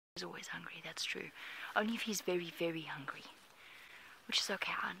He's always hungry, that's true. Only if he's very, very hungry. Which is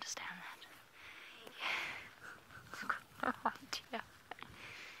okay, I understand that. Oh dear.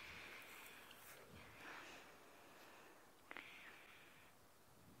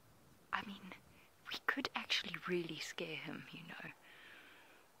 I mean, we could actually really scare him, you know.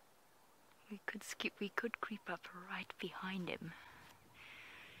 We could creep up right behind him.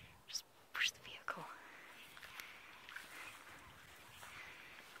 Just push the vehicle.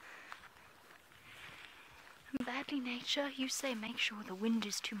 Badly nature, you say make sure the wind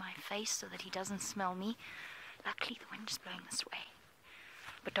is to my face so that he doesn't smell me. Luckily the wind is blowing this way.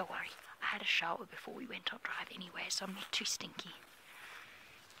 But don't worry, I had a shower before we went on drive anyway, so I'm not too stinky.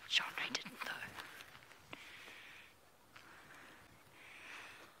 Chandra didn't though.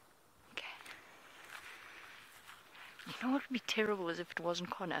 Okay. You know what would be terrible is if it wasn't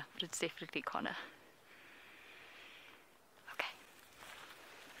Connor, but it's definitely Connor. Okay.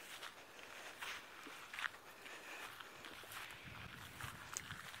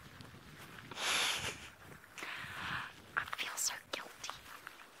 I feel so guilty.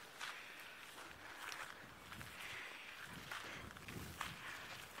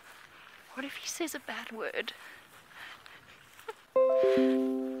 What if he says a bad word?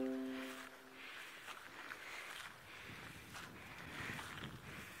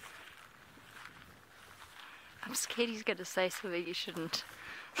 I'm scared he's going to say something he shouldn't.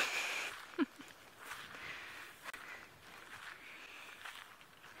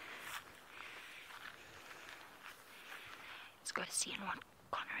 Let's go see what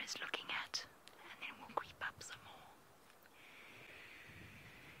Connor is looking at, and then we'll creep up some more.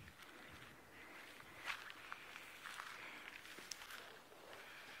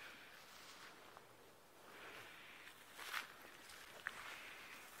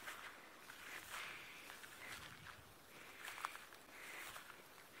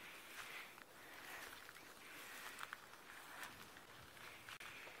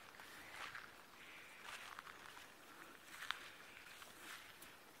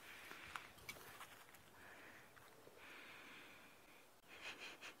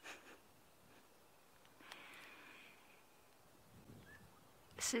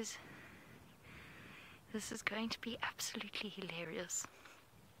 This is going to be absolutely hilarious.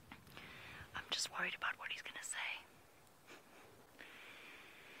 I'm just worried about what he's going to say.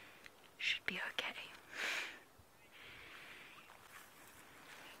 Should be okay.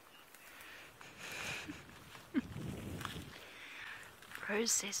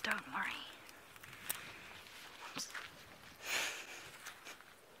 Rose says don't worry. Oops.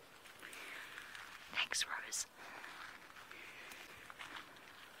 Thanks, Rose.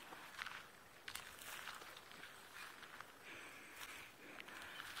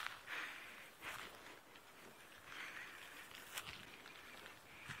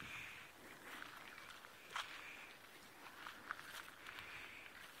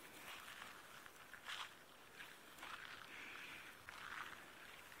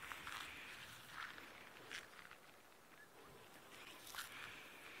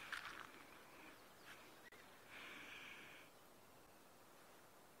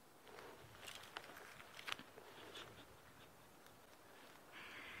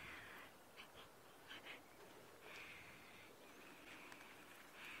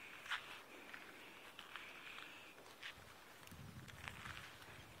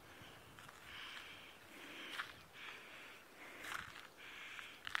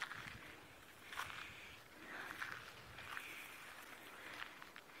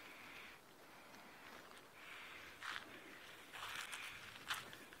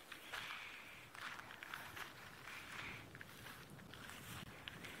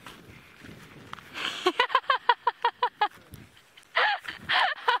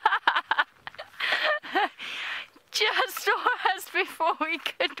 Just was before we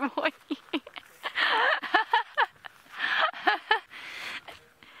could warn you.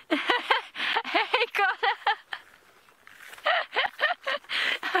 Hey, Connor.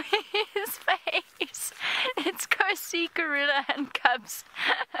 His face. It's go see gorilla and cubs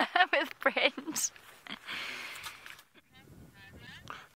with friends.